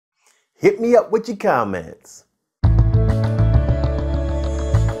Hit me up with your comments.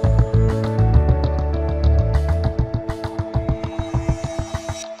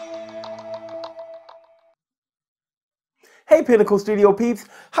 Hey Pinnacle Studio peeps,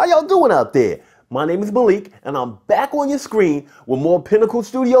 how y'all doing out there? My name is Malik and I'm back on your screen with more Pinnacle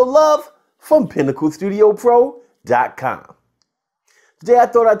Studio love from PinnacleStudioPro.com. Today I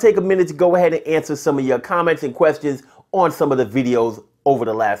thought I'd take a minute to go ahead and answer some of your comments and questions on some of the videos over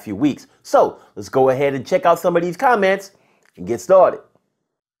the last few weeks. So let's go ahead and check out some of these comments and get started.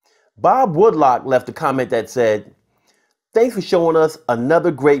 Bob Woodlock left a comment that said, "Thanks for showing us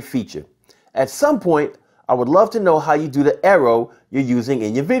another great feature. At some point, I would love to know how you do the arrow you're using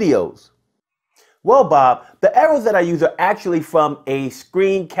in your videos." Well, Bob, the arrows that I use are actually from a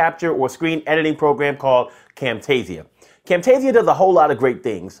screen capture or screen editing program called Camtasia. Camtasia does a whole lot of great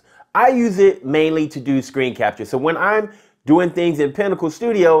things. I use it mainly to do screen capture. So when I'm doing things in Pinnacle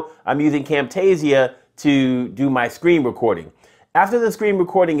Studio, I'm using Camtasia to do my screen recording. After the screen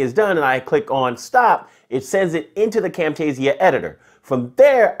recording is done and I click on stop, it sends it into the Camtasia editor. From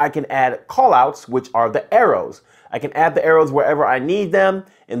there, I can add callouts, which are the arrows. I can add the arrows wherever I need them.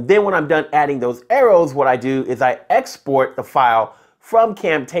 And then when I'm done adding those arrows, what I do is I export the file from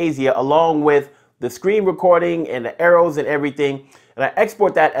Camtasia along with the screen recording and the arrows and everything. And I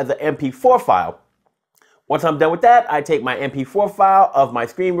export that as an MP4 file. Once I'm done with that, I take my MP4 file of my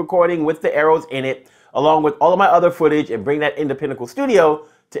screen recording with the arrows in it, along with all of my other footage, and bring that into Pinnacle Studio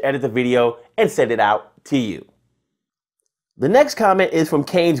to edit the video and send it out to you. The next comment is from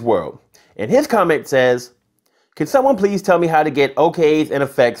Kane's World, and his comment says, "Can someone please tell me how to get OKs and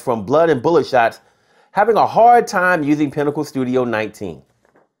effects from blood and bullet shots? Having a hard time using Pinnacle Studio 19.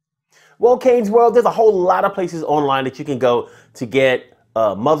 Well, Kane's World, there's a whole lot of places online that you can go to get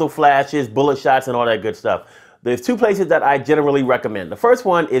muzzle flashes, bullet shots, and all that good stuff. There's two places that I generally recommend. The first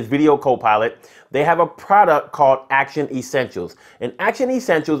one is Video Copilot. They have a product called Action Essentials, and Action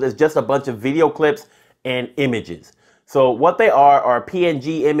Essentials is just a bunch of video clips and images. So what they are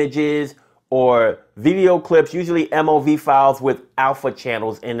PNG images or video clips, usually MOV files with alpha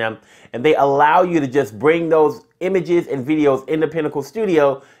channels in them. And they allow you to just bring those images and videos into Pinnacle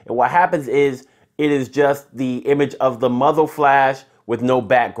Studio. And what happens is it is just the image of the muzzle flash with no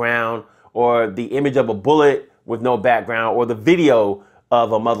background, or the image of a bullet with no background, or the video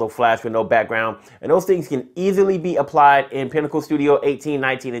of a muzzle flash with no background. And those things can easily be applied in Pinnacle Studio 18,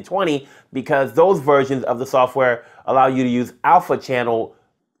 19, and 20 because those versions of the software allow you to use alpha channel,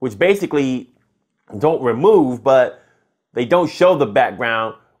 which basically don't remove, but they don't show the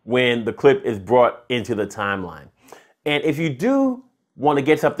background when the clip is brought into the timeline. And if you do want to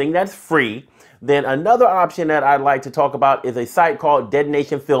get something that's free, then another option that I'd like to talk about is a site called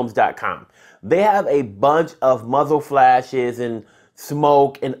DetonationFilms.com. They have a bunch of muzzle flashes and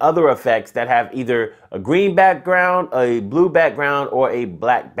smoke and other effects that have either a green background, a blue background, or a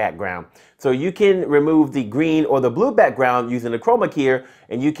black background. So you can remove the green or the blue background using the chroma keyer,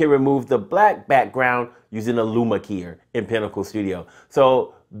 and you can remove the black background using the luma keyer in Pinnacle Studio.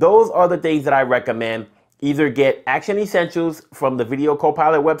 So those are the things that I recommend. Either get Action Essentials from the Video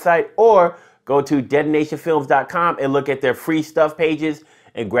Copilot website, or go to DetonationFilms.com and look at their free stuff pages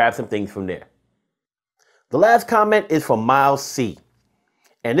and grab some things from there. The last comment is from Miles C.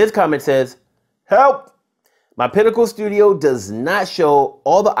 And this comment says, "Help! My Pinnacle Studio does not show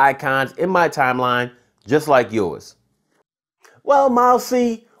all the icons in my timeline just like yours." Well, Miles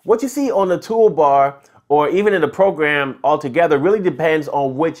C, what you see on the toolbar or even in the program altogether really depends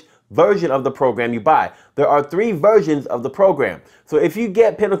on which version of the program you buy. There are 3 versions of the program. So if you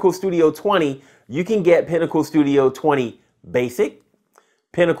get Pinnacle Studio 20, you can get Pinnacle Studio 20 Basic,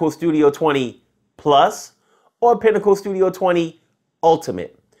 Pinnacle Studio 20 Plus, or Pinnacle Studio 20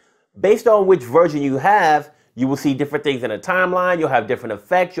 Ultimate. Based on which version you have, you will see different things in the timeline. You'll have different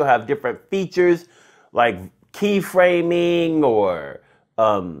effects. You'll have different features like keyframing or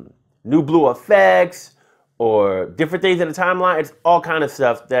new blue effects, or different things in the timeline. It's all kind of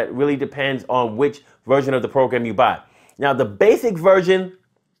stuff that really depends on which version of the program you buy. Now, the basic version,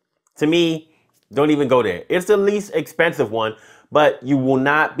 to me, don't even go there. It's the least expensive one, but you will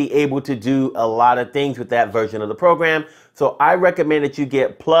not be able to do a lot of things with that version of the program. So I recommend that you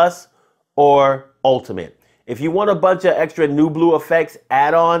get Plus or Ultimate. If you want a bunch of extra new blue effects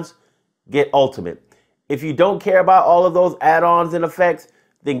add-ons, get Ultimate. If you don't care about all of those add-ons and effects,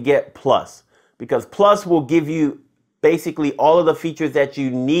 then get Plus. Because Plus will give you basically all of the features that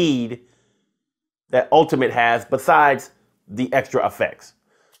you need that Ultimate has besides the extra effects.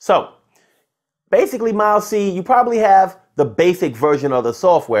 So basically, Miles C, you probably have the basic version of the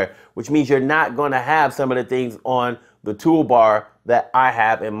software, which means you're not going to have some of the things on the toolbar that I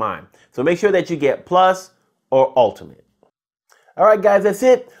have in mind. So make sure that you get Plus or Ultimate. All right, guys, that's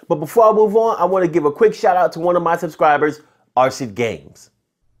it. But before I move on, I want to give a quick shout out to one of my subscribers, Arcid Games.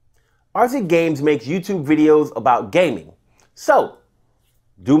 Arcid Games makes YouTube videos about gaming. So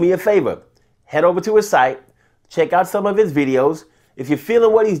do me a favor, head over to his site, check out some of his videos. If you're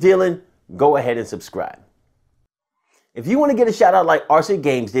feeling what he's dealing, go ahead and subscribe. If you want to get a shout out like Arcid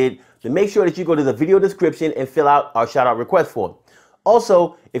Games did, then make sure that you go to the video description and fill out our shout out request form.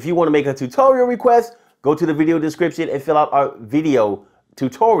 Also, if you want to make a tutorial request, go to the video description and fill out our video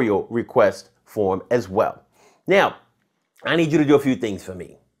tutorial request form as well. Now, I need you to do a few things for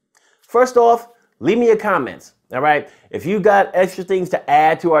me. First off, leave me your comments, all right? If you got extra things to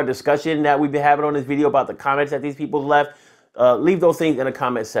add to our discussion that we've been having on this video about the comments that these people left, leave those things in the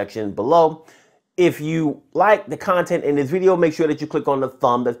comment section below. If you like the content in this video, make sure that you click on the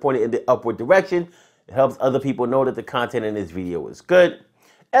thumb that's pointed in the upward direction. It helps other people know that the content in this video is good.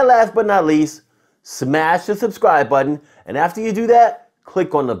 And last but not least, smash the subscribe button. And after you do that,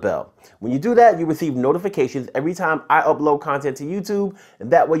 click on the bell. When you do that, you receive notifications every time I upload content to YouTube.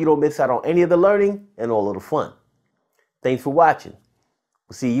 And that way you don't miss out on any of the learning and all of the fun. Thanks for watching.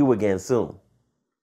 We'll see you again soon.